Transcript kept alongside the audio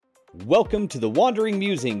Welcome to the Wandering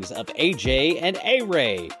Musings of AJ and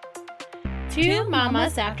A-Ray. Two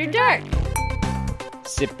Mamas After Dark.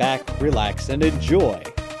 Sit back, relax, and enjoy.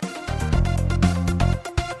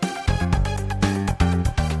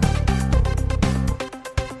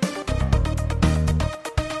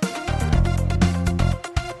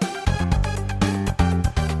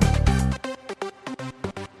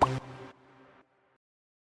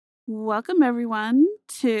 Welcome, everyone,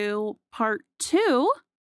 to part 2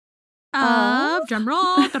 Of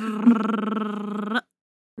drumroll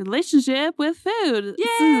relationship with food.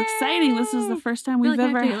 This is exciting. This is the first time we've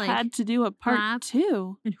ever had to do a part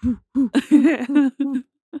 2. We're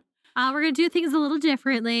going to do things a little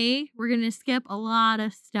differently. We're going to skip a lot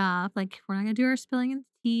of stuff. Like, we're not going to do our spilling and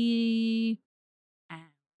tea. And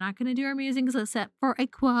we're not going to do our musings except for a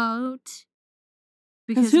quote.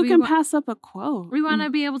 Because who can pass up a quote? We want to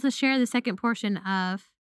be able to share the second portion of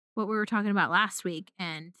what we were talking about last week.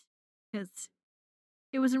 And because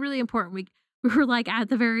it was a really important week. We were like, at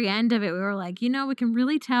the very end of it, we were like, we can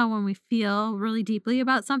really tell when we feel really deeply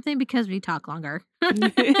about something because we talk longer.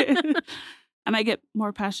 And I get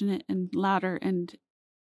more passionate and louder and...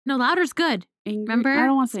 No, louder's good. Angry. Remember? I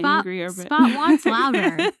don't want to say angrier, but... Spot wants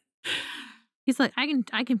louder. He's like,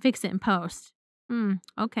 I can fix it in post.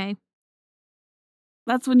 Okay.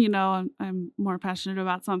 That's when you know I'm more passionate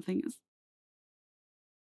about something. Is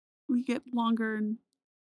we get longer and...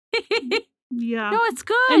 Yeah. No, it's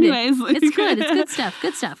good. Anyways. It's good. It's good stuff.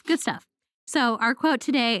 Good stuff. Good stuff. So our quote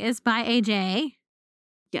today is by AJ.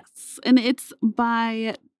 Yes. And it's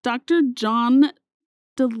by Dr. John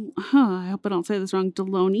I hope I don't say this wrong.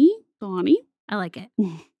 Deloney. I like it.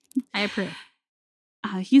 I approve.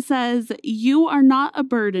 He says, "You are not a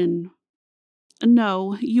burden.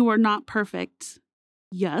 No, you are not perfect.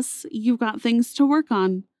 Yes, you've got things to work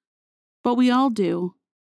on. But we all do.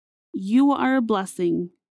 You are a blessing.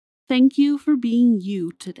 Thank you for being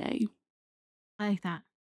you today." I like that.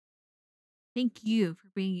 Thank you for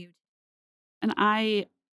being you. And I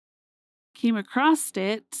came across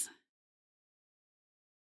it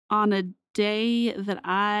on a day that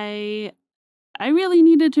I really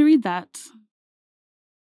needed to read that.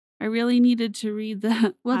 I really needed to read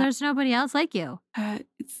that. Well, there's nobody else like you. Yeah.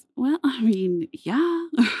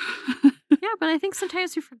 Yeah, but I think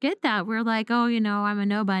sometimes we forget that. We're like, oh, I'm a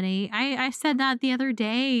nobody. I said that the other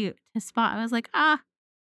day to Spot. I was like, I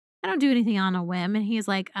don't do anything on a whim. And he's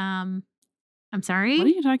like, I'm sorry? What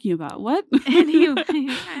are you talking about? What? And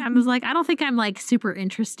I was like, I don't think I'm like super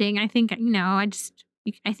interesting. I think,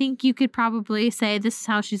 I think you could probably say this is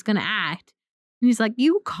how she's going to act. And he's like,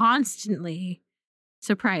 you constantly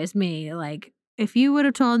surprise me. Like, if you would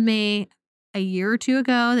have told me a year or two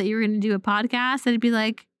ago that you were going to do a podcast, I'd be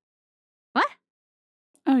like, what?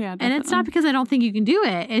 Oh, yeah. Definitely. And it's not because I don't think you can do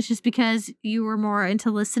it. It's just because you were more into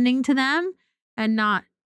listening to them and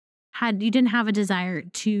you didn't have a desire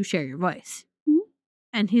to share your voice. Mm-hmm.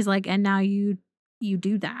 And he's like, and now you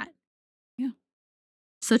do that. Yeah.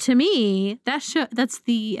 So to me, that's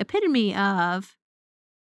the epitome of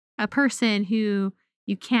a person who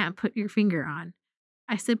you can't put your finger on.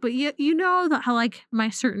 I said, but you know how like my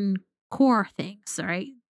certain core things, right?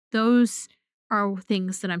 Those are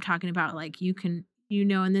things that I'm talking about. Like in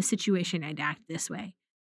this situation, I'd act this way.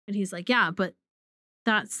 And he's like, yeah, but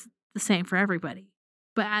that's the same for everybody.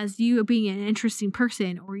 But as you being an interesting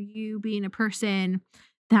person or you being a person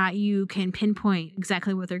that you can pinpoint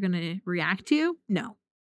exactly what they're going to react to, no.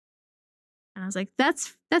 And I was like,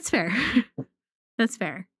 that's fair. That's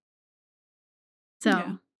fair. So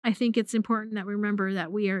yeah. I think it's important that we remember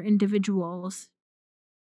that we are individuals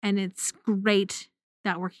and it's great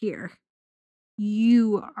that we're here.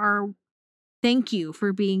 Thank you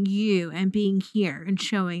for being you and being here and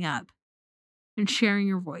showing up and sharing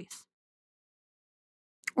your voice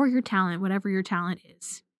or your talent, whatever your talent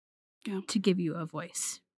is, to give you a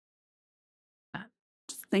voice.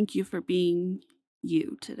 Just thank you for being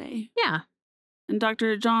you today. Yeah. And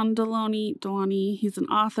Dr. John Deloney, he's an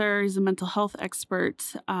author. He's a mental health expert.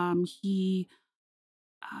 He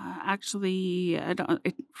actually,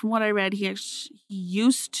 from what I read, he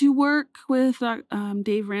used to work with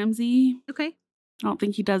Dave Ramsey. Okay. I don't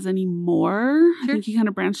think he does anymore. Sure. I think he kind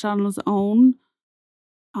of branched out on his own.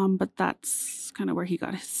 But that's kind of where he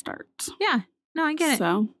got his start. Yeah. No, I get it.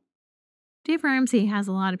 So Dave Ramsey has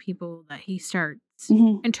a lot of people that he starts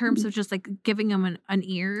in terms of just like giving them an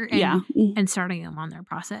ear and starting them on their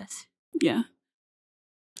process. Yeah.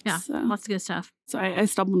 Yeah. So, lots of good stuff. So I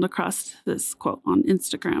stumbled across this quote on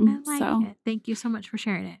Instagram. I like it. Thank you so much for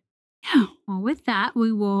sharing it. Yeah. Well, with that,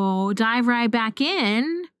 we will dive right back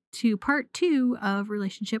in to part 2 of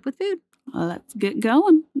Relationship with Food. Let's get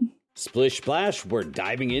going. Splish Splash, we're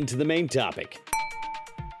diving into the main topic.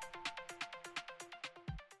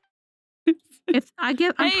 If I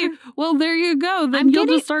give, Hey, well, there you go. Then I'm you'll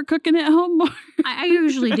getting- just start cooking at home more. I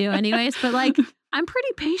usually do anyways, but like I'm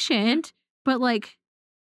pretty patient, but like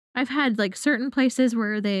I've had like certain places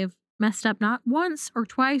where they've messed up not once or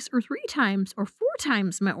twice or 3 times or 4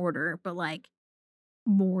 times my order, but like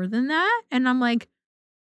more than that. And I'm like,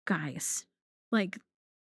 guys, like,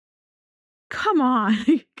 come on.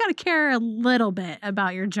 You gotta care a little bit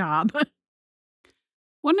about your job.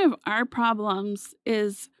 One of our problems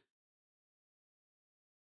is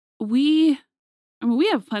we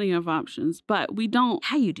have plenty of options, but we don't.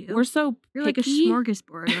 How you do? We're so You're like a picky.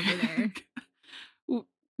 smorgasbord over there.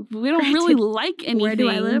 We don't really Granted, like anything. Where do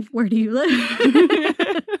I live? Where do you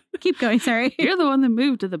live? Keep going. Sorry. You're the one that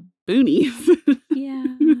moved to the boonies. Yeah.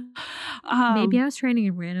 Maybe I was trying to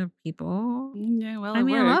get rid of people. Yeah, well, I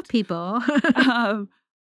mean, I love people.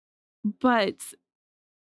 But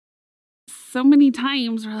so many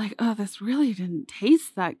times we're like, oh, this really didn't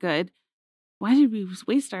taste that good. Why did we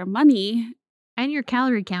waste our money? And your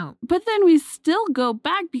calorie count. But then we still go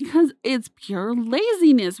back because it's pure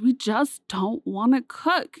laziness. We just don't want to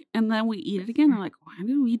cook. And then we eat it again. We're like, why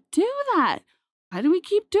did we do that? Why do we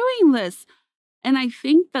keep doing this? And I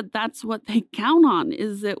think that that's what they count on,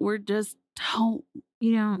 is that we're just don't.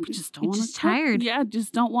 You know, We just don't you're want to just cook. tired. Yeah,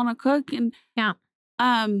 just don't want to cook. And Yeah.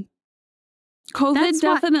 COVID That's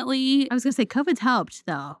what- definitely. I was gonna say COVID's helped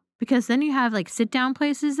though, because then you have like sit down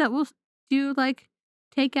places that will do like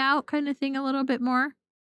takeout kind of thing a little bit more. Have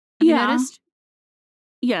you Yeah. noticed?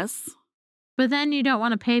 Yes. But then you don't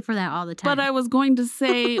want to pay for that all the time. But I was going to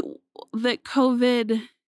say that COVID,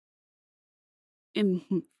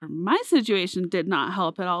 for my situation, did not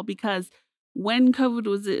help at all, because when COVID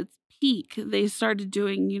was at its peak, they started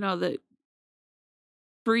doing, the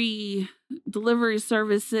free delivery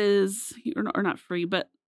services, or not free, but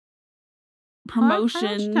I know what you're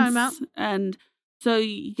promotions. talking about. And so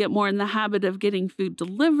you get more in the habit of getting food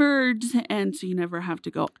delivered, and so you never have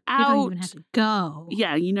to go you out. don't even have to go.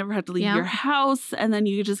 Yeah, you never have to leave Yeah. your house, and then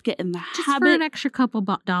you just get in the Just habit. for an extra couple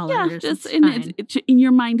dollars. Yeah, it's just in, fine. in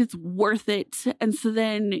your mind, it's worth it. And so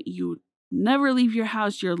then you never leave your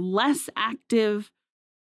house. You're less active.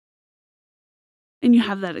 And you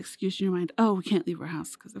have that excuse in your mind. Oh, we can't leave our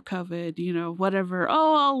house because of COVID, whatever.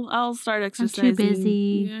 Oh, I'll start exercising.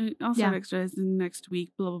 busy. Yeah, I'll start Yeah. exercising next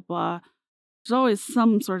week, blah, blah, blah. There's always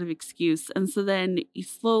some sort of excuse. And so then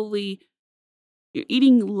you're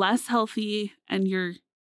eating less healthy and you're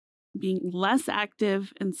being less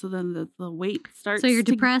active. And so then the weight starts So you're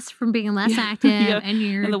to depressed from being less Yeah, active, yeah. and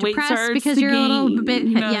you're and the weight depressed starts because to you're a little gain, bit.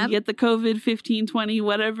 you Yep. get the COVID 15, 20,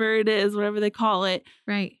 whatever it is, whatever they call it.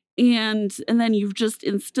 Right. And then you've just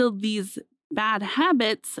instilled these bad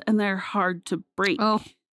habits, and they're hard to break. Oh,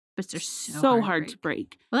 but they're so hard to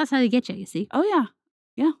break. Well, that's how they get you. You see. Oh, yeah.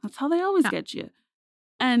 Yeah, that's how they always Yeah. get you.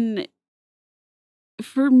 And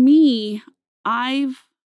for me, I've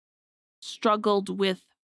struggled with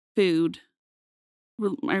food,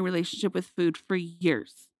 my relationship with food, for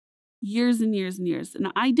years and years and years.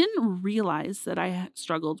 And I didn't realize that I had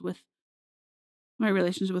struggled with my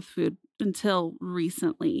relationship with food until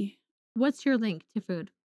recently. What's your link to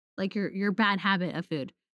food? Like your bad habit of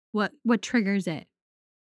food. What triggers it?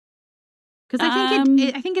 Because I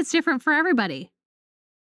think it's different for everybody.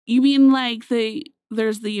 You mean like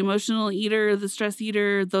there's the emotional eater, the stress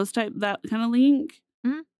eater, that kind of link?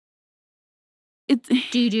 Mhm. It's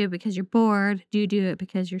Do you do it because you're bored? Do you do it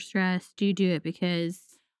because you're stressed? Do you do it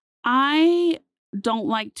because I don't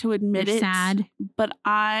like to admit you're it, sad? but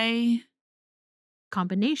I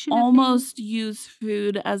Combination of almost use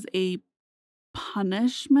food as a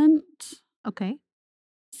punishment. things? Okay.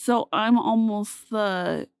 So I'm almost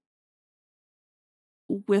the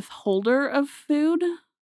withholder of food.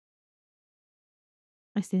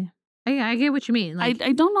 I see. I get what you mean. Like,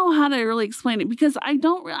 I don't know how to really explain it, because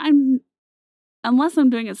unless I'm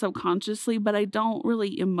doing it subconsciously, but I don't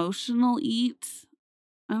really emotional eat.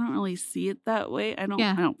 I don't really see it that way. I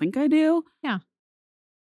don't think I do. Yeah.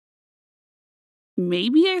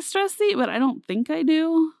 Maybe I stress eat, but I don't think I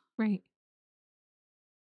do. right.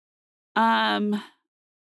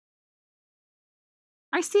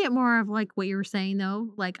 I see it more of like what you were saying though.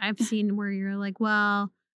 Like I've seen where you're like,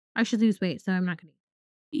 well, I should lose weight, so I'm not gonna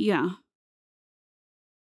eat. Yeah.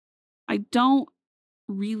 I don't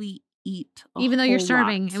really eat Even though you're whole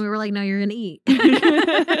starving, lot. and we were like, no, you're gonna eat.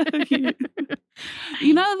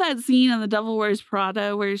 You know that scene in The Devil Wears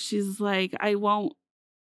Prada where she's like, I won't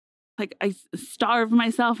like I starve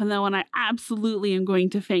myself, and then when I absolutely am going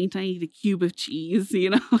to faint, I eat a cube of cheese. You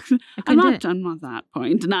know, I'm not done at that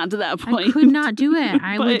point. Not to that point. I could not do it.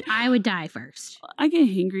 I would die first. I get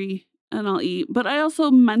hangry and I'll eat, but I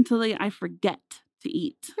also mentally I forget to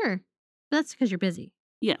eat. Sure, but that's because you're busy.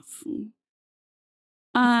 Yes.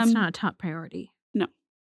 It's not a top priority. No,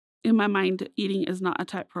 in my mind, eating is not a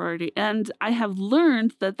top priority, and I have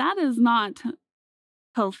learned that that is not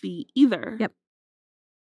healthy either. Yep.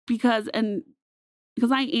 Because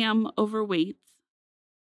I am overweight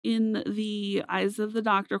in the eyes of the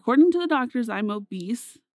doctor. According to the doctors, I'm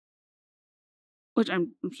obese, which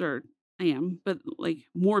I'm sure I am, but like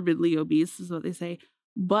morbidly obese is what they say.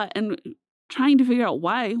 But, and trying to figure out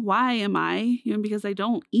why am I, because I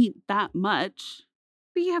don't eat that much.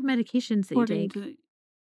 But you have medications that you take.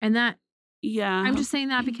 And that, yeah. I'm just saying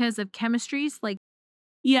that because of chemistries. Like,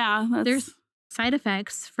 yeah, there's side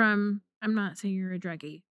effects from, I'm not saying you're a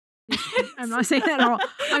druggie. I'm not saying that at all.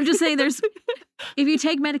 I'm just saying if you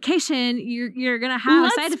take medication, you're going to have a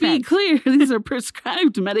side effect. Let's be clear. These are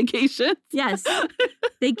prescribed medications. Yes.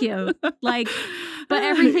 Thank you. Like, but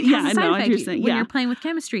everything has a side effect when you're playing with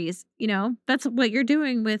chemistries. That's what you're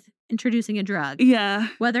doing with introducing a drug. Yeah.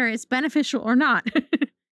 Whether it's beneficial or not.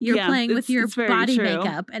 You're playing with your body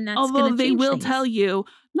makeup, and that's going to change Although they will things. tell you,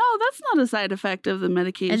 no, that's not a side effect of the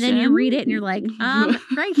medication. And then you read it and you're like,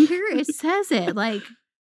 right here it says it. Like,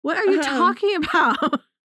 what are you talking about?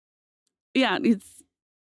 Yeah,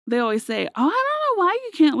 they always say, oh, I don't know why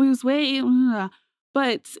you can't lose weight.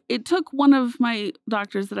 But it took one of my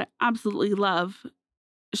doctors that I absolutely love.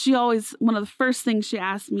 One of the first things she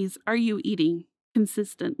asked me is, are you eating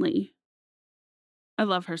consistently? I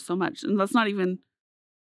love her so much. And that's not even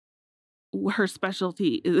her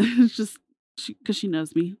specialty. It's just because she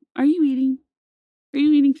knows me. Are you eating? Are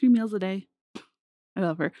you eating 3 meals a day? I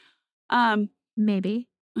love her. Maybe.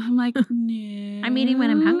 I'm like, no. I'm eating when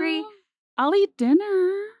I'm hungry. I'll eat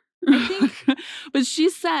dinner. I think. But she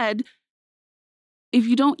said, if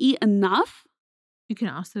you don't eat enough, you can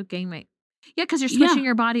also gain weight. Yeah, because you're switching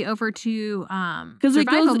your body over to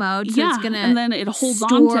survival mode. So it's gonna and then it holds on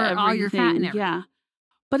to everything. All your fat and everything. Yeah.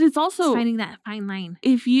 But it's also finding that fine line.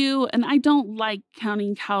 And I don't like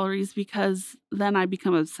counting calories because then I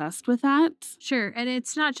become obsessed with that. Sure. And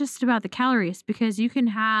it's not just about the calories, because you can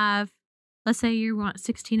have, let's say you want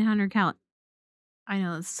 1,600 calories. I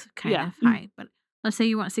know it's kind of high, but let's say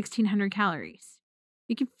you want 1,600 calories.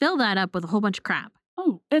 You can fill that up with a whole bunch of crap.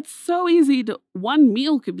 Oh, it's so easy one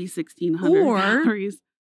meal could be 1,600 calories.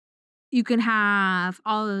 You can have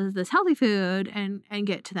all of this healthy food and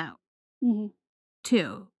get to that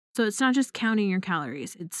too. So it's not just counting your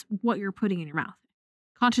calories. It's what you're putting in your mouth.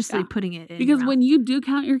 Consciously putting it in your mouth. When you do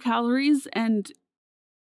count your calories, and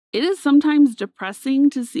it is sometimes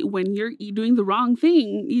depressing to see when you're doing the wrong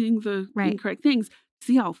thing, eating the incorrect things,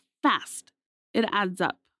 see how fast it adds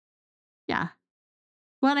up. Yeah.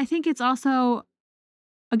 Well, and I think it's also,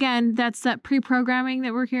 again, that's that pre-programming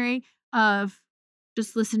that we're hearing of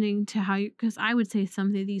just listening to how you, because I would say some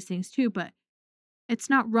of these things too, but it's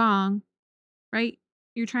not wrong, right?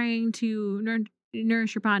 You're trying to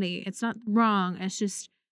nourish your body. It's not wrong. It's just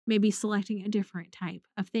maybe selecting a different type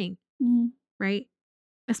of thing, right?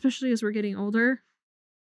 Especially as we're getting older.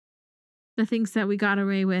 The things that we got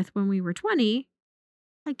away with when we were 20,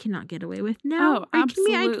 I cannot get away with now. Oh,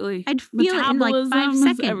 absolutely. I'd feel it in like 5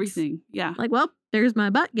 seconds. Everything. Yeah. Like, well, there's my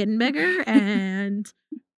butt getting bigger and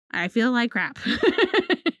I feel like crap.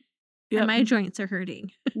 And my joints are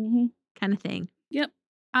hurting. Kind of thing. Yep.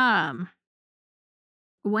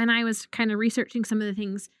 When I was kind of researching some of the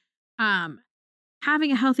things,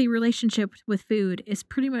 having a healthy relationship with food is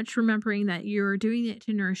pretty much remembering that you're doing it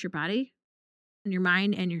to nourish your body and your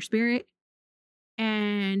mind and your spirit,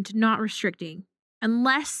 and not restricting.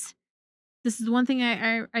 Unless, this is one thing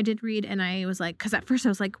I did read, and I was like, because at first I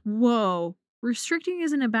was like, whoa, restricting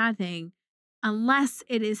isn't a bad thing unless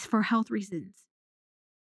it is for health reasons.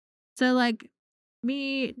 So like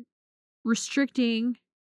me restricting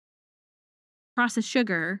processed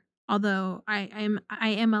sugar, although I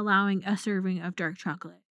am allowing a serving of dark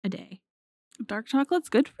chocolate a day. Dark chocolate's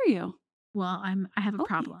good for you. Well, I have a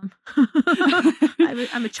problem. I'm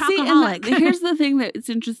a chocoholic. See, here's the thing that it's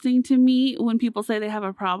interesting to me when people say they have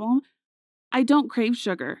a problem. I don't crave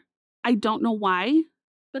sugar. I don't know why.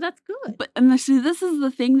 But that's good. See, this is the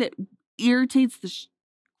thing that irritates the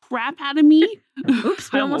crap out of me.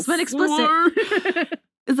 Oops, we almost went explicit.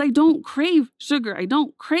 Is I don't crave sugar. I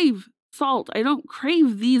don't crave salt. I don't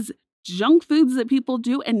crave these junk foods that people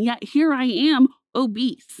do. And yet here I am,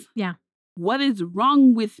 obese. Yeah. What is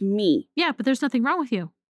wrong with me? Yeah, but there's nothing wrong with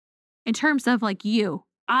you in terms of like you.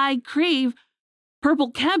 I crave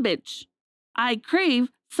purple cabbage. I crave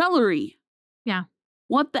celery. Yeah.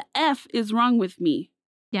 What the F is wrong with me?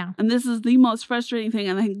 Yeah. And this is the most frustrating thing.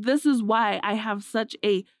 And I think this is why I have such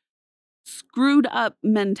a screwed up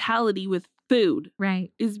mentality with food.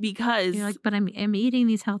 Right. Is because you're like, but I'm eating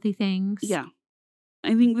these healthy things. Yeah.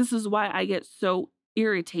 I think this is why I get so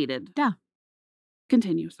irritated. Yeah.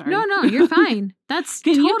 Continue, sorry. No, you're fine. That's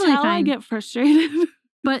Can totally you tell fine. I get frustrated?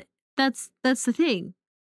 But that's the thing.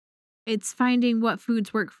 It's finding what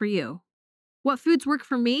foods work for you. What foods work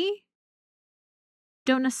for me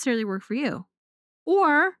don't necessarily work for you.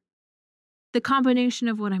 Or the combination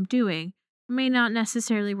of what I'm doing may not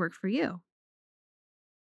necessarily work for you.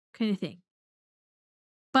 Kind of thing.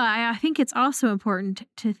 But I think it's also important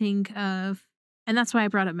to think of, and that's why I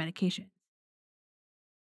brought up medication.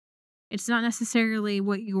 It's not necessarily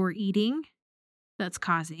what you're eating that's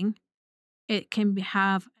causing. It can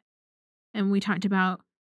have, and we talked about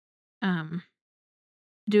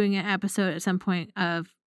doing an episode at some point of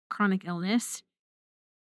chronic illness.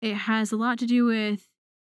 It has a lot to do with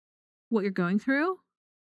what you're going through,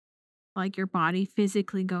 like your body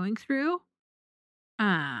physically going through,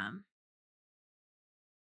 and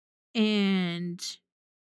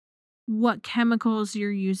what chemicals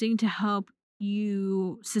you're using to help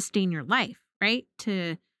you sustain your life, right?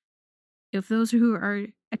 If those who are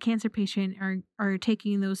a cancer patient are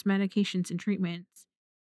taking those medications and treatments,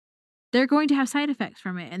 they're going to have side effects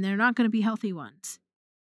from it, and they're not going to be healthy ones,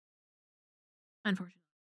 unfortunately,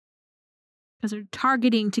 because they're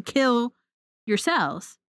targeting to kill your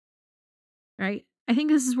cells, right? I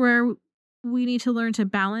think this is where we need to learn to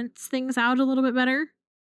balance things out a little bit better.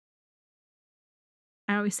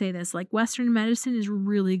 I always say this, like Western medicine is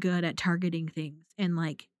really good at targeting things and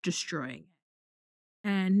like destroying it.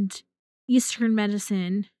 And Eastern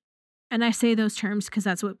medicine, and I say those terms because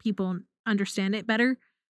that's what people understand it better.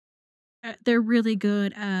 They're really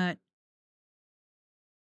good at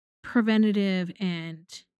preventative and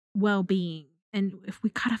well-being. And if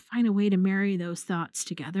we gotta find a way to marry those thoughts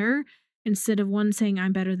together instead of one saying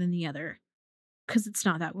I'm better than the other, because it's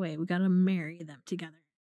not that way. We gotta marry them together.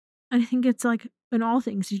 And I think it's like in all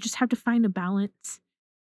things, you just have to find a balance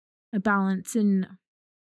in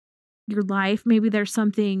your life. Maybe there's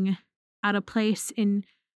something out of place in,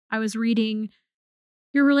 I was reading,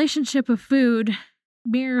 your relationship with food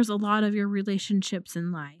mirrors a lot of your relationships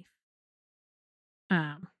in life.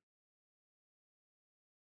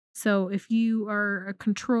 So if you are a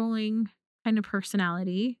controlling kind of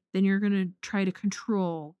personality, then you're going to try to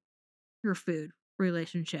control your food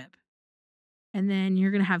relationship. And then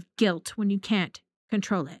you're going to have guilt when you can't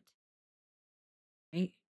control it.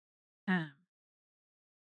 Right?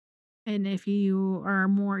 And if you are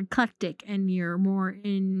more eclectic and you're more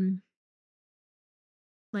in,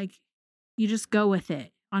 like, you just go with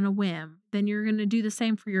it on a whim, then you're going to do the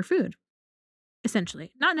same for your food,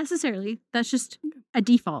 essentially. Not necessarily. That's just a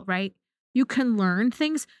default, right? You can learn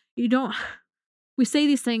things. We say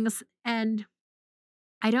these things, and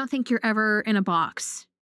I don't think you're ever in a box,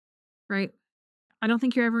 right? I don't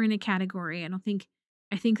think you're ever in a category.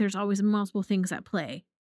 I think there's always multiple things at play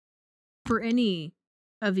for any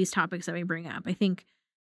of these topics that we bring up. I think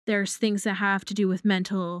there's things that have to do with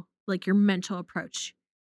mental, like your mental approach,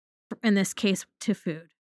 in this case, to food.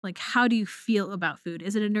 Like, how do you feel about food?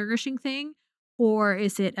 Is it a nourishing thing, or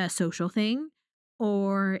is it a social thing,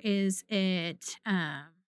 or is it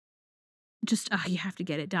just, oh, you have to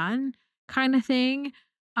get it done kind of thing?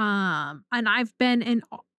 And I've been in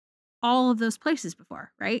all of those places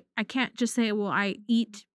before, right? I can't just say, well, I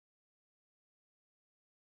eat.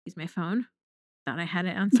 Use my phone. Thought I had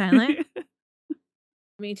it on silent. Let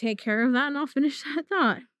me take care of that and I'll finish that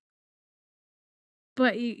thought.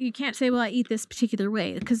 But you can't say, well, I eat this particular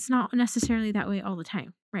way, because it's not necessarily that way all the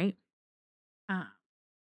time, right?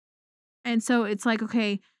 And so it's like,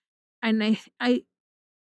 okay, and I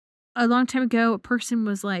a long time ago, a person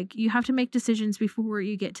was like, you have to make decisions before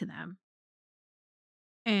you get to them.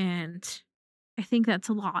 And I think that's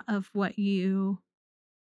a lot of what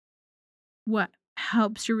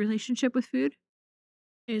helps your relationship with food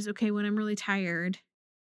is, okay, when I'm really tired,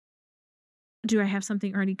 do I have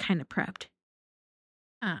something already kind of prepped?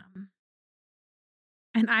 And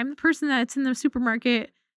I'm the person that's in the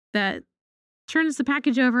supermarket that turns the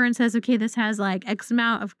package over and says, okay, this has like X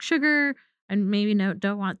amount of sugar, and maybe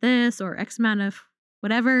don't want this, or X amount of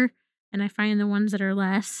whatever. And I find the ones that are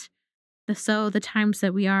less. So the times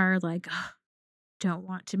that we are like, don't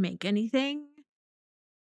want to make anything,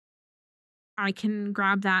 I can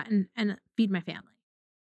grab that and feed my family.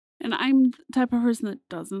 And I'm the type of person that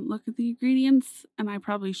doesn't look at the ingredients, and I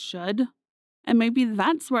probably should. And maybe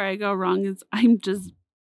that's where I go wrong, is I'm just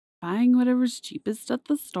buying whatever's cheapest at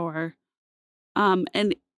the store.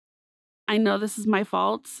 And I know this is my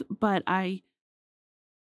fault, but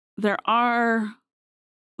there are,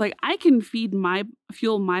 like, I can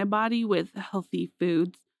fuel my body with healthy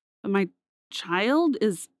foods, but my child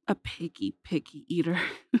is a picky eater.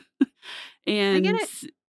 And I get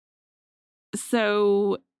it.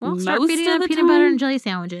 so Well, start most feeding of them the peanut butter time, and jelly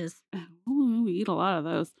sandwiches. we eat a lot of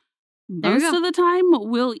those. There you Most go. of the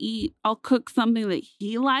time, I'll cook something that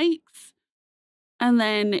he likes. And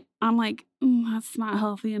then I'm like, that's not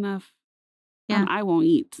healthy enough. Yeah. And I won't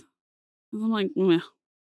eat. 'Cause I'm like, meh,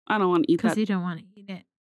 I don't want to eat Because that. you don't want to eat it.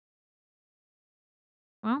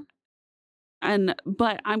 Well,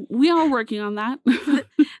 But we are working on that.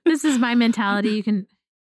 this is my mentality.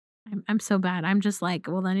 I'm so bad. I'm just like,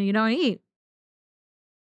 well, then you don't eat.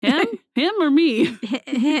 Him or me?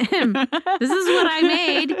 Him. This is what I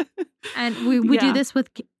made. And we do Yeah. this with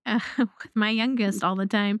my youngest all the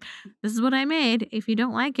time. This is what I made. If you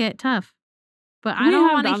don't like it, tough. But I We don't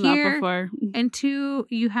have want to done that hear. before. And two,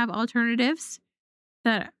 you have alternatives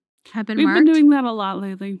that have been We've marked. been doing that a lot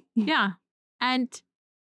lately. Yeah. And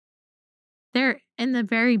they're in the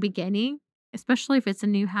very beginning, especially if it's a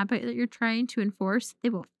new habit that you're trying to enforce, they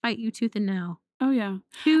will fight you tooth and nail. Oh, yeah.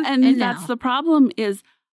 Tooth And and that's nail. the problem is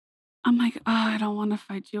I'm like, oh, I don't want to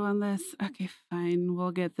fight you on this. Okay, fine. We'll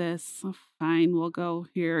get this. Fine. We'll go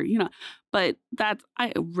here, but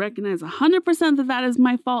I recognize 100% that is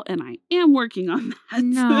my fault. And I am working on that.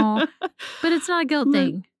 No, but it's not a guilt Look,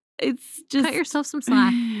 thing. It's just. Cut yourself some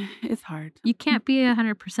slack. It's hard. You can't be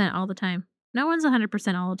 100% all the time. No one's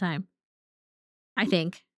 100% all the time. I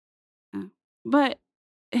think. But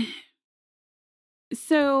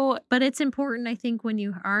so. But it's important, I think, when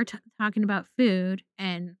you are talking about food,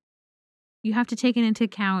 and you have to take it into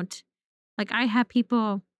account. Like, I've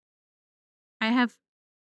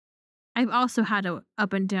also had a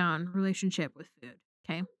up and down relationship with food.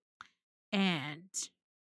 Okay. And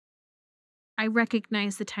I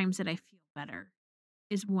recognize the times that I feel better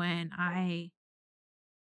is when I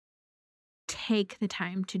take the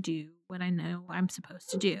time to do what I know I'm supposed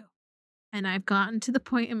to do. And I've gotten to the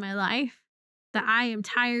point in my life that I am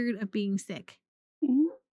tired of being sick,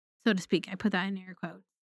 so to speak. I put that in air quotes.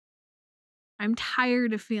 I'm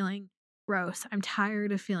tired of feeling gross. I'm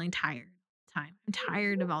tired of feeling tired all the time. I'm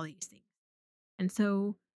tired of all these things. And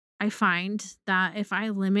so I find that if I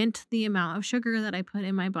limit the amount of sugar that I put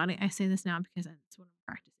in my body, I say this now because that's what I'm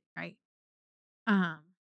practicing, right?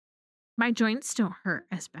 My joints don't hurt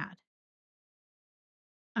as bad.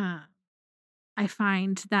 I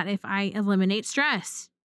find that if I eliminate stress,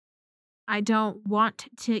 I don't want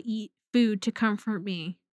to eat food to comfort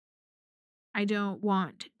me. I don't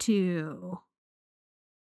want to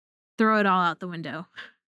throw it all out the window,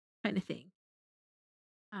 kind of thing.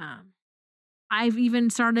 I've even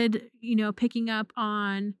started, picking up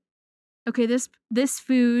on, okay, this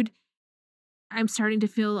food, I'm starting to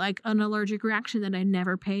feel like an allergic reaction that I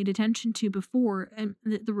never paid attention to before, and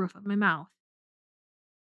the roof of my mouth.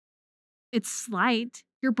 It's slight.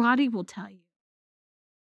 Your body will tell you.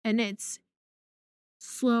 And it's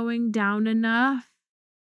slowing down enough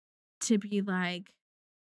to be like,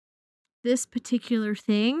 this particular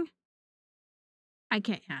thing, I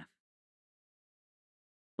can't have.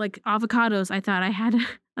 Like avocados, I thought I had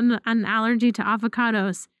an allergy to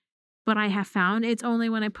avocados, but I have found it's only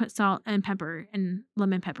when I put salt and pepper and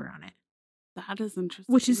lemon pepper on it. That is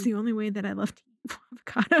interesting. Which is the only way that I love to eat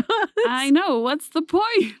avocados. I know. What's the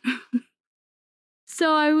point?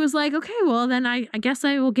 So I was like, okay, well, then I guess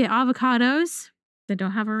I will get avocados that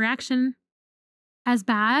don't have a reaction as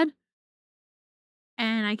bad,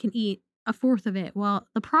 and I can eat a fourth of it. Well,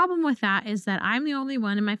 the problem with that is that I'm the only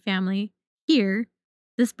one in my family here,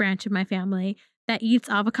 this branch of my family, that eats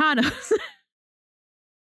avocados.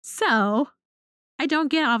 So I don't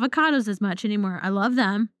get avocados as much anymore. I love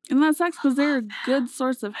them. And that sucks because they're a good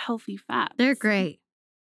source of healthy fats. They're great.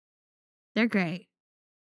 They're great.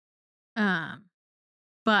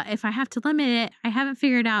 But if I have to limit it, I haven't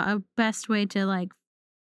figured out a best way to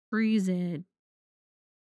freeze it.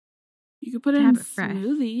 You could put it to in have it fresh.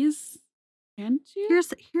 smoothies, can't you?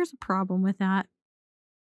 Here's a problem with that.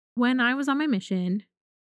 When I was on my mission,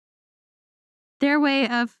 they're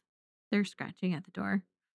scratching at the door.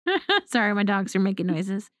 Sorry, my dogs are making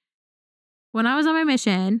noises. When I was on my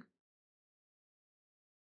mission,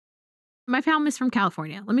 my family's from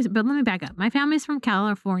California. Let me back up. My family's from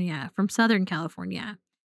California, from Southern California.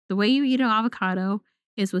 The way you eat an avocado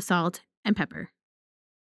is with salt and pepper.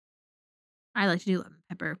 I like to do lemon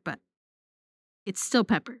pepper, but it's still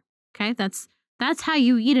pepper. Okay, that's how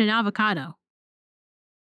you eat an avocado.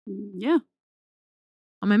 Yeah.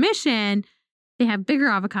 On my mission, They have bigger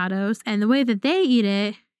avocados, and the way that they eat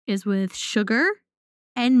it is with sugar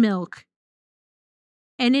and milk.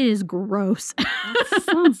 And it is gross. That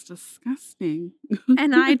sounds disgusting.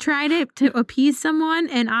 And I tried it to appease someone,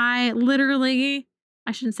 and I literally,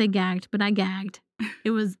 I shouldn't say gagged, but I gagged. It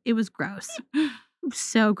was gross. It was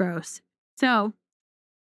so gross. So,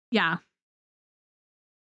 yeah.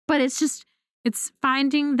 But it's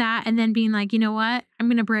finding that and then being like, you know what? I'm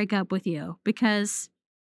going to break up with you because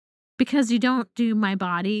you don't do my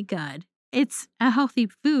body good. It's a healthy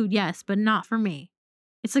food, yes, but not for me.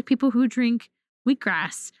 It's like people who drink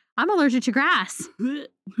wheatgrass. I'm allergic to grass.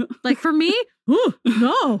 Like for me,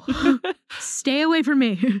 no. Stay away from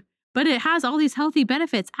me. But it has all these healthy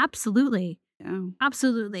benefits. Absolutely. Yeah.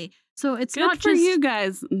 Absolutely. So it's Good not for just you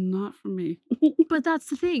guys, not for me. But that's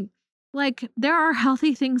the thing. Like there are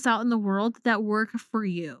healthy things out in the world that work for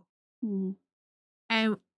you. Mm.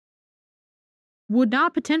 And would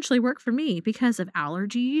not potentially work for me because of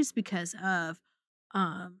allergies, because of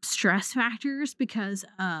stress factors, because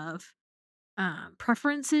of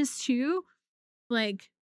preferences too. Like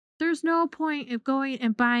there's no point of going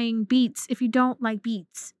and buying beets if you don't like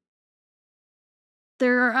beets.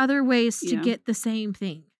 There are other ways to Yeah. get the same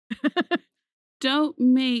thing. Don't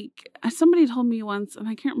make, somebody told me once, and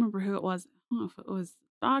I can't remember who it was. I don't know if it was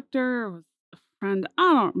a doctor or was a friend.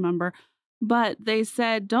 I don't remember. But they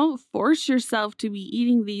said, don't force yourself to be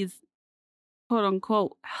eating these quote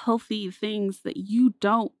unquote healthy things that you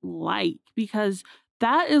don't like, because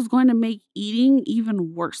that is going to make eating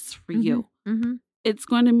even worse for you. Mm-hmm. It's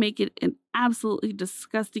going to make it an absolutely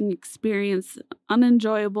disgusting experience,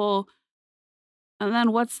 unenjoyable. And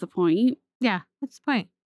then what's the point? Yeah, what's the point?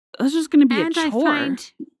 It's just going to be And a chore. I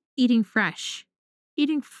find eating fresh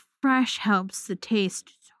helps the taste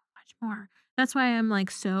so much more. That's why I'm like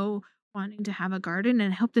so wanting to have a garden,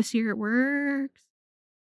 and I hope this year it works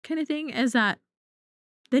kind of thing, is that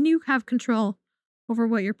then you have control over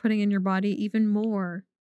what you're putting in your body even more,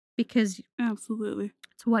 because Absolutely.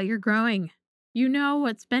 it's what you're growing. You know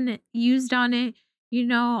what's been used on it. You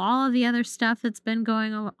know all of the other stuff that's been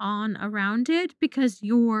going on around it because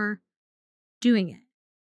you're doing it,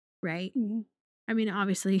 right? Mm-hmm. I mean,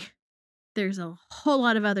 obviously, there's a whole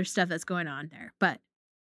lot of other stuff that's going on there, but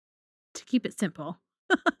to keep it simple,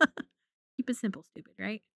 keep it simple, stupid,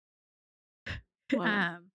 right?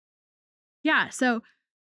 Wow. Yeah, so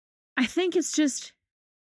I think it's just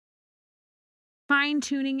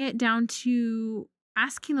fine-tuning it down to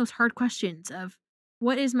asking those hard questions of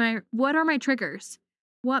what are my triggers?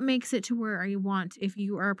 What makes it to where you want? If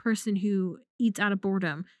you are a person who eats out of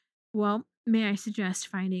boredom, well, may I suggest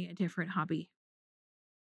finding a different hobby?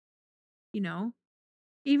 You know,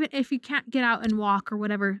 even if you can't get out and walk or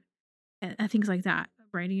whatever, things like that.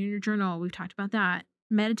 Writing in your journal, we've talked about that.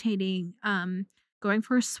 Meditating, going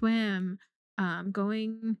for a swim,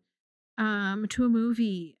 going to a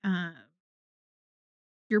movie.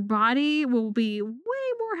 Your body will be way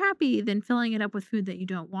more happy than filling it up with food that you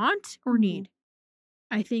don't want or need.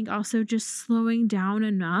 I think also just slowing down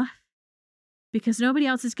enough, because nobody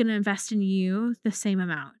else is going to invest in you the same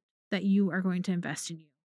amount that you are going to invest in you.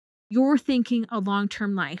 You're thinking a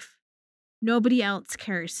long-term life. Nobody else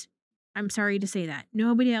cares. I'm sorry to say that.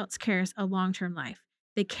 Nobody else cares a long-term life.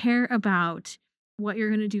 They care about what you're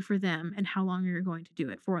going to do for them and how long you're going to do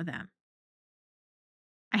it for them.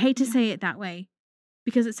 I hate to say it that way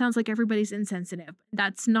because it sounds like everybody's insensitive.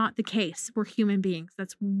 That's not the case. We're human beings.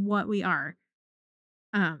 That's what we are.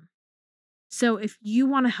 So if you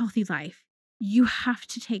want a healthy life, you have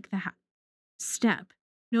to take that step.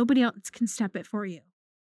 Nobody else can step it for you.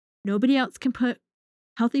 Nobody else can put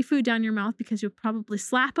healthy food down your mouth because you'll probably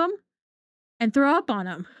slap them and throw up on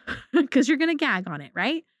them because you're going to gag on it,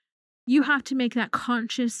 right? You have to make that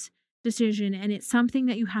conscious decision, and it's something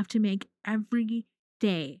that you have to make every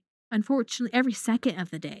day. Unfortunately, every second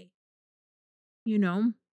of the day, you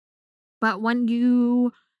know? But when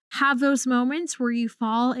you have those moments where you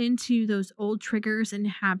fall into those old triggers and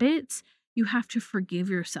habits, you have to forgive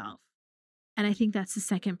yourself. And I think that's the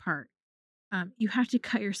second part. You have to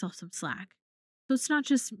cut yourself some slack. So it's not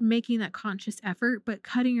just making that conscious effort, but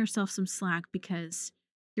cutting yourself some slack because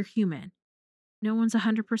you're human. No one's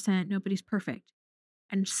 100%. Nobody's perfect.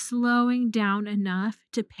 And slowing down enough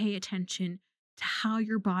to pay attention to how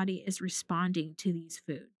your body is responding to these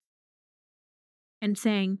foods. And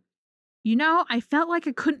saying, you know, I felt like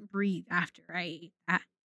I couldn't breathe after I ate that.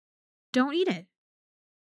 Don't eat it.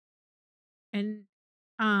 And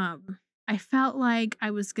I felt like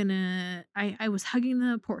I was hugging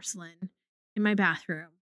the porcelain in my bathroom.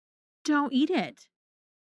 Don't eat it.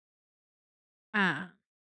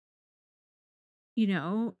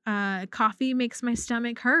 Coffee makes my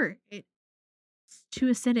stomach hurt. It's too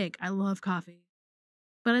acidic. I love coffee.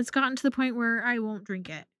 But it's gotten to the point where I won't drink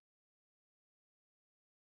it.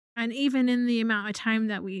 And even in the amount of time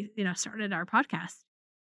that we, started our podcast.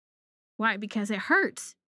 Why? Because it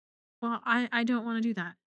hurts. Well, I don't want to do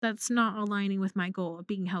that. That's not aligning with my goal of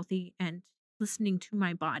being healthy and listening to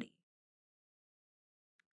my body.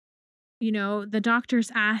 The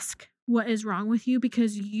doctors ask what is wrong with you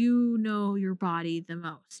because you know your body the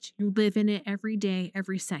most. You live in it every day,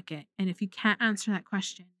 every second. And if you can't answer that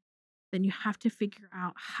question, then you have to figure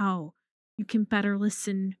out how you can better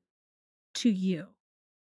listen to you.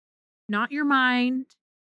 Not your mind,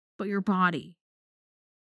 but your body.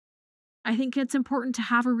 I think it's important to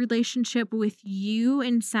have a relationship with you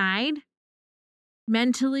inside,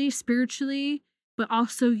 mentally, spiritually, but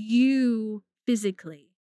also you physically.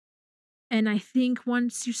 And I think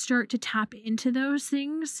once you start to tap into those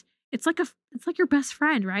things, it's like your best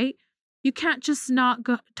friend, right? You can't just not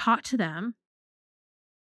go talk to them.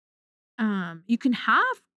 You can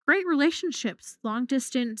have great relationships, long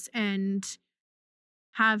distance, and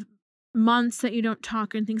have months that you don't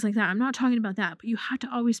talk and things like that. I'm not talking about that, but you have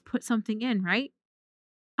to always put something in, right?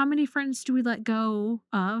 How many friends do we let go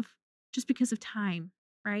of just because of time,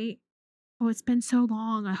 right? Oh, it's been so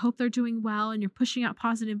long. I hope they're doing well, and you're pushing out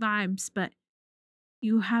positive vibes, but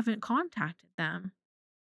you haven't contacted them.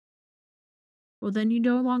 Well, then you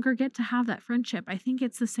no longer get to have that friendship. I think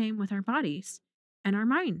it's the same with our bodies and our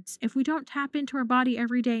minds. If we don't tap into our body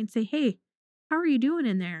every day and say, hey, how are you doing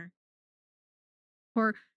in there?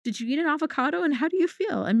 Or did you eat an avocado and how do you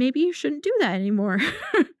feel? And maybe you shouldn't do that anymore.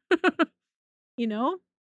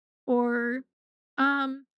 Or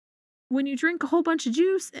when you drink a whole bunch of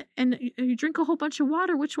juice and you drink a whole bunch of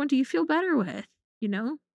water, which one do you feel better with?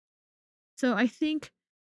 So I think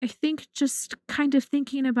just kind of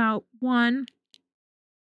thinking about, one,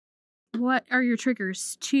 what are your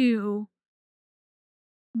triggers? Two,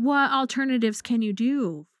 what alternatives can you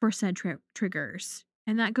do for said triggers?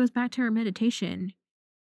 And that goes back to our meditation.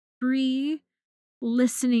 3,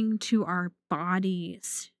 listening to our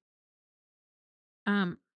bodies.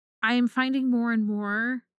 I am finding more and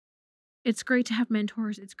more, it's great to have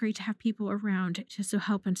mentors. It's great to have people around to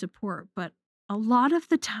help and support. But a lot of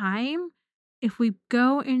the time, if we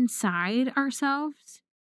go inside ourselves,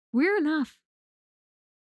 we're enough.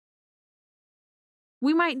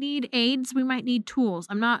 We might need aids. We might need tools.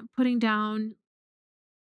 I'm not putting down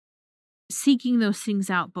seeking those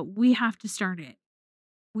things out, but we have to start it.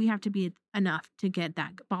 We have to be enough to get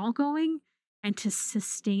that ball going and to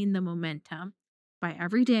sustain the momentum by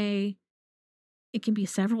every day. It can be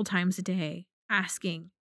several times a day,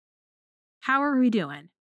 asking, how are we doing?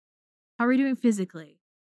 How are we doing physically?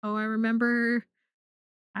 Oh, I remember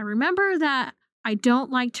that I don't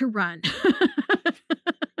like to run.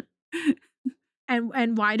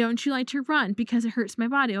 And why don't you like to run? Because it hurts my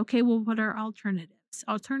body. Okay, well, what are alternatives?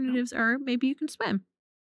 Alternatives are maybe you can swim.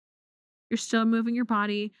 You're still moving your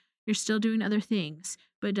body. You're still doing other things,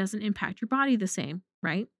 but it doesn't impact your body the same,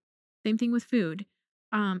 right? Same thing with food.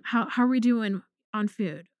 How are we doing on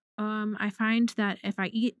food? I find that if I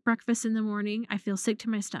eat breakfast in the morning, I feel sick to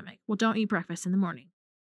my stomach. Well, don't eat breakfast in the morning.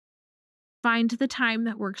 Find the time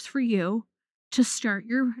that works for you to start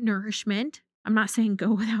your nourishment. I'm not saying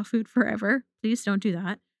go without food forever. Please don't do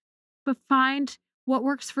that. But find what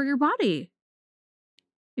works for your body.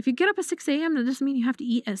 If you get up at 6 a.m., that doesn't mean you have to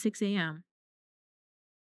eat at 6 a.m.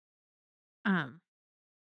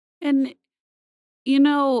 And,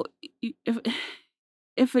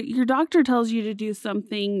 if your doctor tells you to do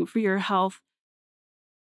something for your health,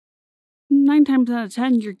 9 times out of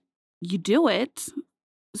 10, you do it.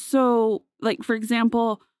 So, like, for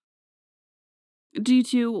example, due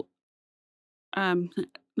to,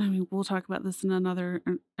 we'll talk about this in another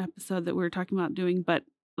episode that we were talking about doing, but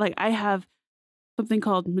like I have something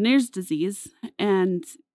called Meniere's disease, and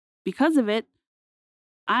because of it,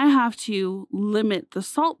 I have to limit the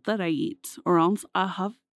salt that I eat, or else I'll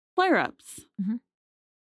have flare-ups. Mm-hmm.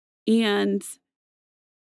 And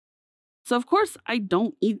so, of course, I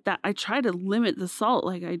don't eat that. I try to limit the salt.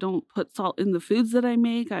 Like, I don't put salt in the foods that I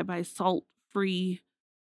make. I buy salt-free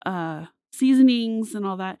seasonings and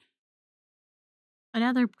all that.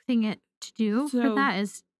 Another thing to do for that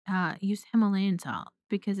is use Himalayan salt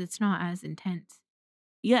because it's not as intense.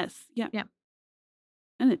 Yes. Yeah. Yep.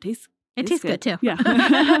 And it tastes good too. Yeah.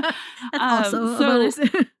 That's also a bonus.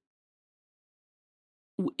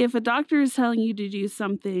 If a doctor is telling you to do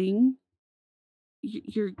something,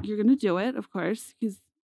 you're going to do it, of course, because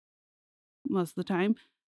most of the time,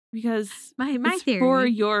 because my it's theory for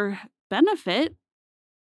your benefit.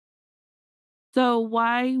 So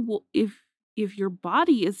why, if your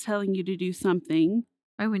body is telling you to do something,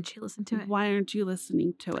 Why wouldn't she listen to it? Why aren't you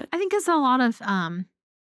listening to it? I think it's a lot of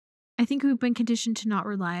I think we've been conditioned to not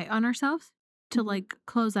rely on ourselves, to like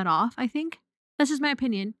close that off, I think. That's just my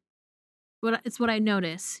opinion. It's what I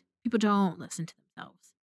notice. People don't listen to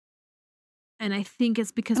themselves. And I think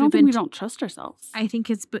it's because I don't think we don't trust ourselves. I think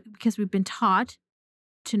it's because we've been taught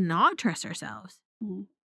to not trust ourselves. Mhm.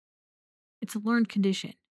 It's a learned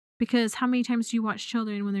condition. Because how many times do you watch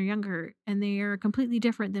children when they're younger and they are completely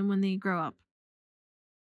different than when they grow up?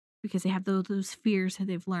 Because they have those fears that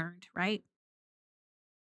they've learned, right?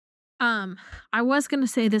 I was going to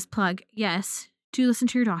say this plug. Yes, do listen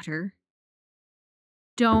to your doctor.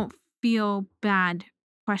 Don't feel bad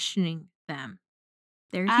questioning them.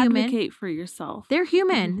 They're human. Advocate for yourself. They're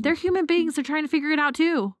human. Mhm. They're human beings. They're trying to figure it out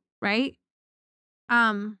too, right?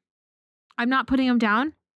 I'm not putting them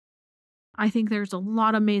down. I think there's a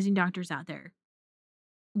lot of amazing doctors out there.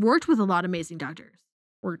 Worked with a lot of amazing doctors.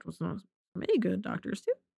 Worked with many good doctors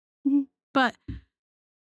too. Mhm. But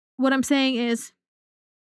what I'm saying is,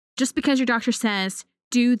 just because your doctor says,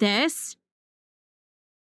 do this,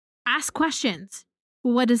 ask questions.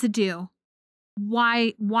 What does it do?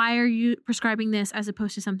 Why are you prescribing this as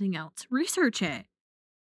opposed to something else? Research it.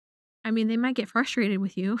 I mean, they might get frustrated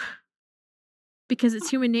with you because it's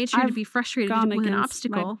human nature to I've be frustrated Gone with an against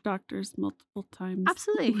obstacle. my doctors multiple times.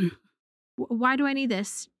 Absolutely. Why do I need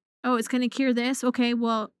this? Oh, it's going to cure this? Okay,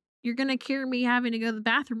 well, you're going to cure me having to go to the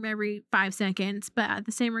bathroom every 5 seconds. But at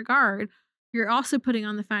the same regard, you're also putting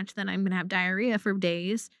on the fact that I'm going to have diarrhea for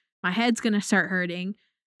days. My head's going to start hurting.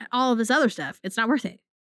 And all of this other stuff. It's not worth it.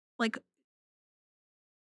 Like,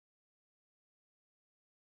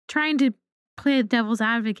 trying to play the devil's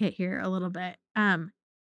advocate here a little bit.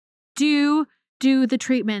 Do the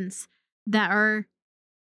treatments that are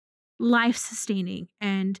life-sustaining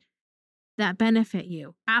and that benefit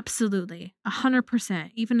you. Absolutely.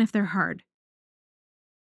 100%, even if they're hard.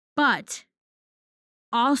 But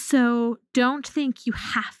also, don't think you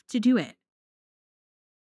have to do it.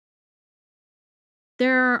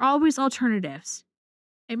 There are always alternatives.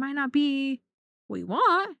 It might not be what you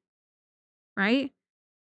want, right?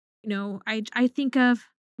 You know, I think of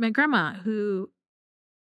my grandma who,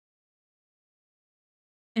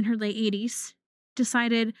 in her late 80s,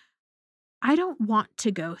 decided, I don't want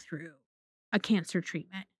to go through a cancer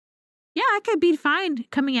treatment. Yeah, I could be fine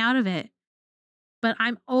coming out of it, but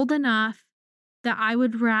I'm old enough that I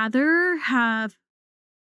would rather have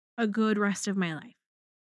a good rest of my life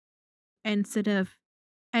and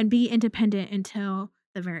be independent until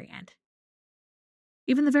the very end.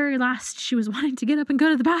 Even the very last, she was wanting to get up and go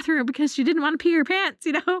to the bathroom because she didn't want to pee her pants,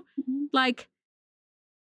 you know? Mhm. Like,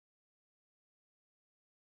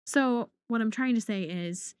 so what I'm trying to say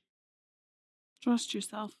is, Trust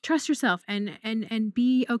yourself. trust yourself and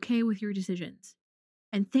be okay with your decisions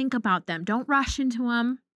and think about them. Don't rush into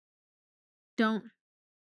them. Don't,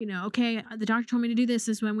 okay, the doctor told me to do this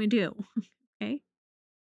is what I'm going to do. Okay.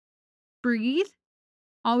 Breathe.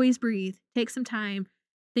 Always breathe. Take some time.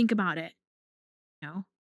 Think about it.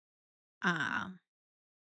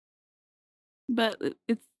 But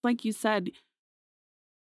it's like you said,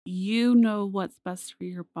 you know what's best for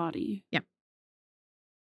your body. Yep.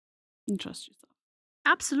 And trust yourself.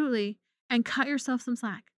 Absolutely. And cut yourself some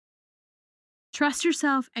slack. Trust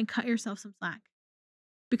yourself and cut yourself some slack.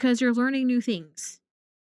 Because you're learning new things.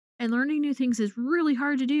 And learning new things is really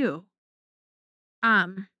hard to do.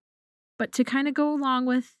 But to kind of go along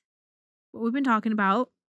with what we've been talking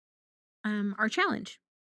about, our challenge.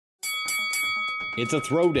 It's a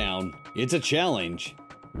throwdown. It's a challenge.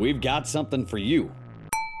 We've got something for you.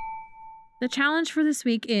 The challenge for this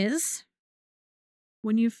week is,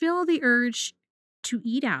 when you feel the urge to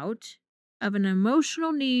eat out of an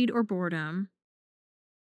emotional need or boredom,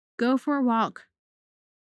 go for a walk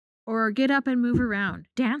or get up and move around,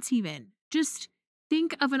 dance even. Just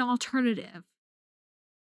think of an alternative.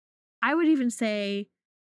 I would even say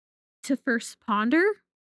to first ponder,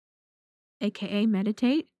 aka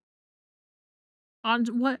meditate, on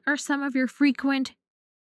what are some of your frequent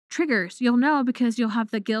triggers. You'll know because you'll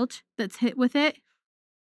have the guilt that's hit with it.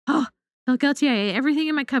 Oh, felt guilty. I ate everything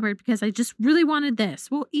in my cupboard because I just really wanted this.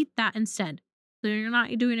 Well, eat that instead. So you're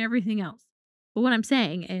not doing everything else. But what I'm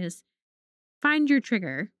saying is, find your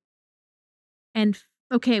trigger and,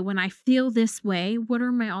 okay, when I feel this way, what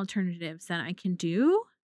are my alternatives that I can do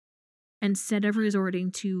instead of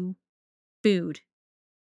resorting to food?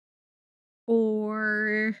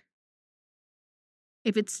 Or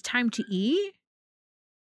if it's time to eat,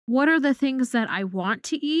 what are the things that I want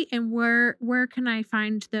to eat and where can I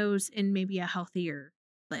find those in maybe a healthier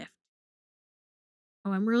lift?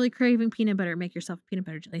 Oh, I'm really craving peanut butter. Make yourself a peanut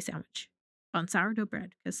butter jelly sandwich on sourdough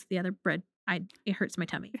bread because the other bread it hurts my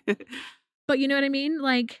tummy. But you know what I mean?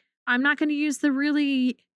 Like, I'm not going to use the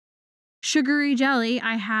really sugary jelly.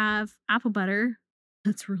 I have apple butter.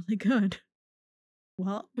 That's really good.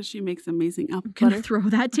 Well, But she makes amazing apple I'm going to butter. throw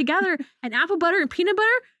that together. And apple butter and peanut butter,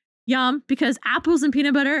 yum. Because apples and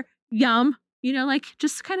peanut butter, yum. You know, like,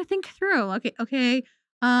 just kind of think through. Okay.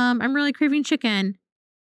 I'm really craving chicken.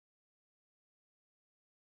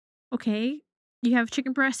 Okay. You have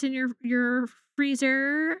chicken breast in your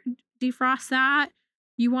freezer. Defrost that.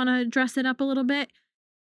 You want to dress it up a little bit.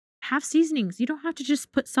 Have seasonings. You don't have to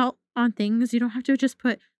just put salt on things. You don't have to just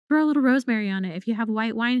throw a little rosemary on it. If you have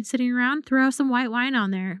white wine sitting around, throw some white wine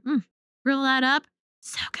on there. Grill that up.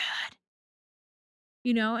 So good.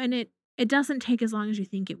 You know, and it doesn't take as long as you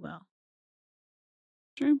think it will.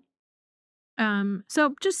 True.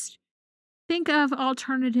 So just think of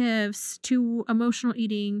alternatives to emotional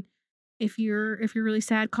eating. If you're really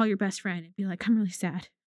sad, call your best friend and be like, I'm really sad.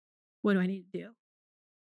 What do I need to do?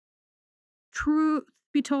 Truth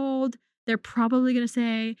be told, they're probably going to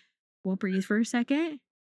say, well, breathe for a second,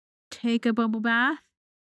 take a bubble bath,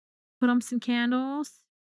 put on some candles,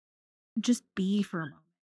 just be for a moment.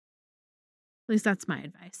 At least that's my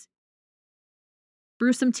advice.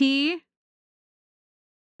 Brew some tea.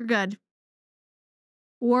 You're good.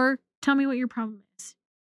 Or tell me what your problem is.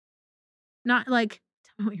 Not like,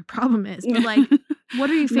 tell me what your problem is, but like, what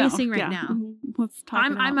are you facing right now? Let's talk.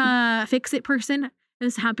 I'm a fix-it person.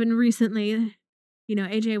 This happened recently. You know,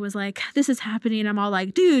 AJ was like, this is happening. I'm all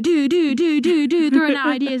like, do, throwing out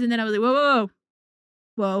ideas. And then I was like,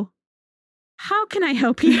 whoa. How can I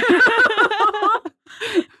help you?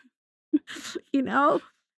 You know?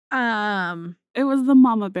 It was the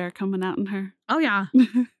mama bear coming out in her. Oh, yeah.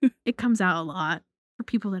 It comes out a lot for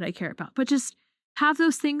people that I care about. But just have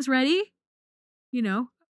those things ready, you know,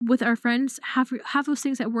 with our friends. Have those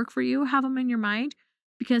things that work for you. Have them in your mind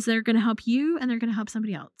because they're going to help you and they're going to help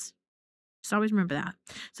somebody else. Just always remember that.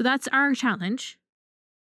 So that's our challenge.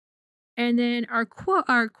 And then our quote.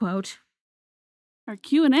 Our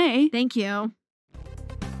Q&A. Thank you.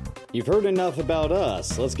 You've heard enough about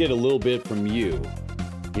us. Let's get a little bit from you.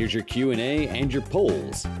 Here's your Q&A and your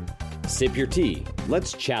polls. Sip your tea.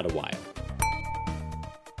 Let's chat a while.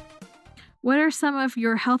 What are some of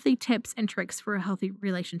your healthy tips and tricks for a healthy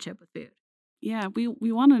relationship with food? Yeah, we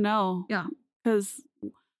want to know. Yeah. Because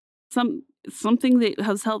something that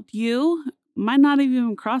has helped you might not have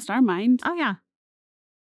even crossed our mind. Oh, yeah.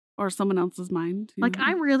 Or someone else's mind. Like,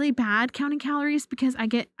 I'm really bad counting calories because I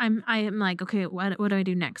am like, okay, what do I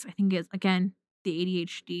do next? I think it's, again, the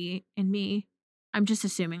ADHD in me. I'm just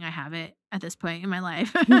assuming I have it at this point in my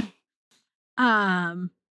life. I'm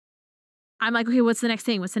like, okay, what's the next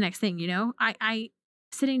thing? What's the next thing? You know, I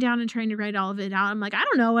sitting down and trying to write all of it out. I'm like, I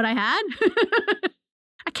don't know what I had.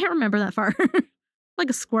 I can't remember that far. Like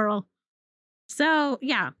a squirrel. So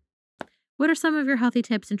yeah. What are some of your healthy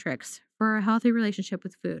tips and tricks for a healthy relationship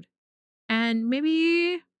with food? And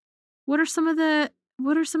maybe what are some of the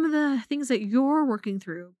things that you're working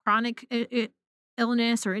through? Chronic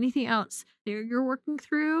illness or anything else that you're working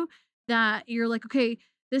through that you're like, okay,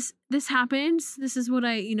 this happens. This is what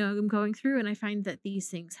I'm going through. And I find that these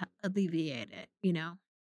things alleviate it, you know,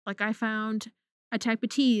 like I found a type of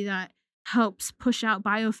tea that helps push out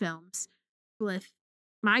biofilms with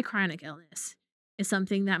my chronic illness. Is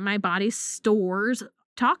something that my body stores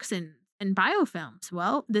toxins and biofilms.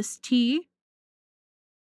 Well, this tea,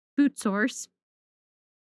 food source,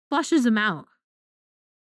 flushes them out.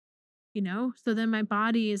 You know, so then my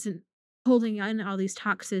body isn't holding in all these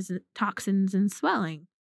toxins and swelling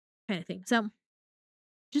kind of thing. So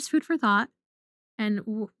just food for thought. And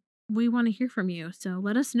we want to hear from you. So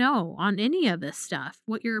let us know on any of this stuff,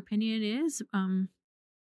 what your opinion is, and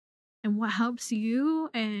what helps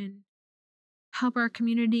you and help our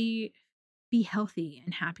community be healthy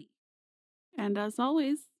and happy. And as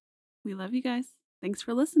always, we love you guys. Thanks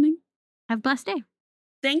for listening. Have a blessed day.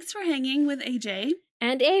 Thanks for hanging with AJ.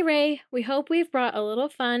 And A-Ray, we hope we've brought a little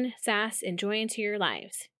fun, sass, and joy into your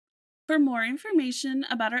lives. For more information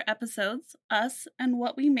about our episodes, us, and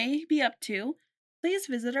what we may be up to, please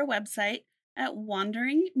visit our website at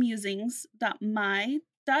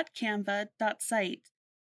wanderingmusings.my.canva.site.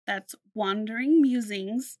 That's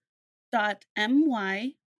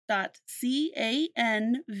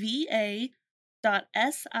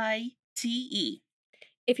wanderingmusings.my.canva.site.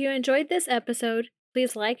 If you enjoyed this episode,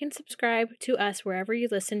 please like and subscribe to us wherever you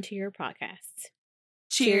listen to your podcasts.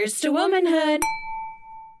 Cheers to womanhood!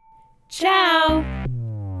 Ciao!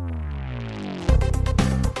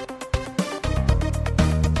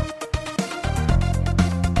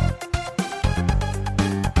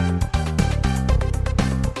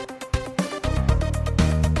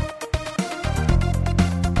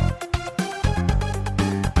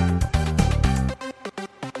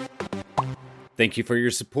 Thank you for your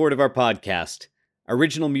support of our podcast.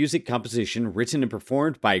 Original music composition written and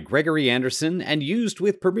performed by Gregory Anderson and used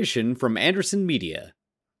with permission from Anderson Media.